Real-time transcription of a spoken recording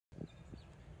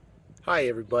Hi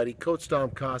everybody, Coach Dom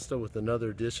Costa with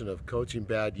another edition of Coaching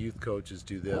Bad Youth Coaches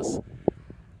Do This.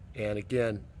 And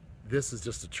again, this is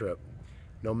just a trip.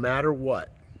 No matter what,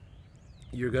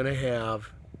 you're going to have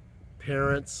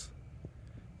parents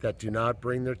that do not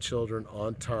bring their children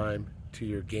on time to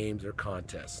your games or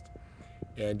contests.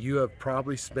 And you have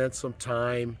probably spent some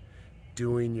time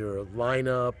doing your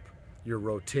lineup, your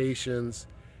rotations.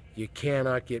 You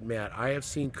cannot get mad. I have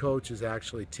seen coaches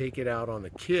actually take it out on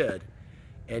the kid,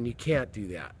 and you can't do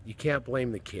that. You can't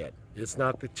blame the kid. It's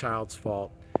not the child's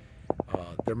fault.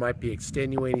 There might be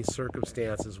extenuating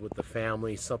circumstances with the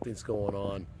family, something's going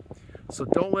on. So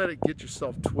don't let it get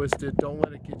yourself twisted. Don't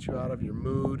let it get you out of your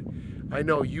mood. I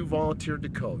know you volunteered to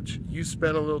coach. You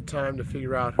spent a little time to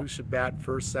figure out who should bat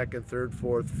first, second, third,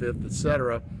 fourth, fifth,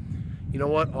 etc. You know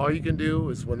what? All you can do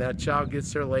is when that child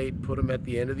gets there late, put them at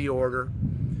the end of the order.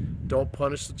 Don't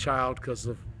punish the child because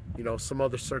of some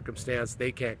other circumstance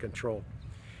they can't control.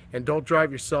 And don't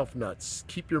drive yourself nuts.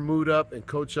 Keep your mood up and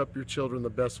coach up your children the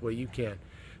best way you can.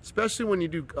 Especially when you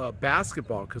do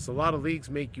basketball, because a lot of leagues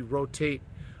make you rotate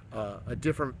a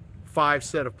different 5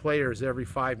 set of players every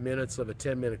 5 minutes of a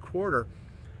 10-minute quarter.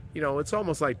 It's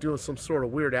almost like doing some sort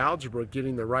of weird algebra,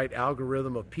 getting the right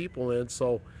algorithm of people in,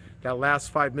 so that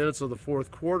last 5 minutes of the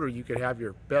fourth quarter, you could have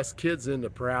your best kids in to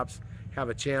perhaps have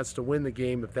a chance to win the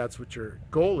game if that's what your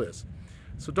goal is.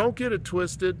 So don't get it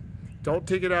twisted. Don't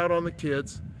take it out on the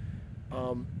kids.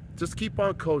 Just keep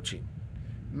on coaching.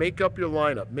 Make up your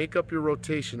lineup. Make up your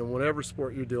rotation in whatever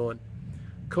sport you're doing.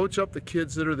 Coach up the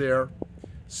kids that are there.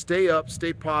 Stay up,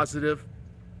 stay positive,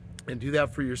 and do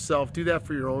that for yourself. Do that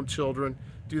for your own children.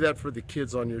 Do that for the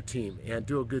kids on your team, and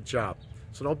do a good job.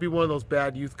 So don't be one of those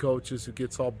bad youth coaches who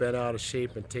gets all bent out of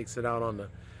shape and takes it out on the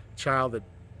child that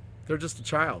they're just a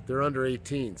child. They're under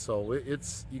 18, so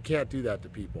you can't do that to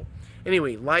people.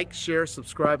 Anyway, like, share,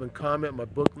 subscribe, and comment. My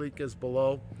book link is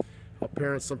below. How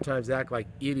parents sometimes act like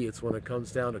idiots when it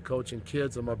comes down to coaching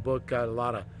kids, and my book got a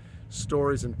lot of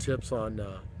stories and tips on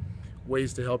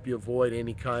ways to help you avoid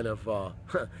any kind of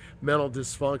mental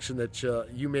dysfunction that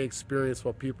you may experience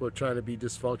while people are trying to be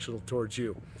dysfunctional towards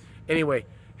you. Anyway,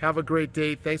 have a great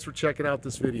day. Thanks for checking out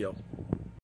this video.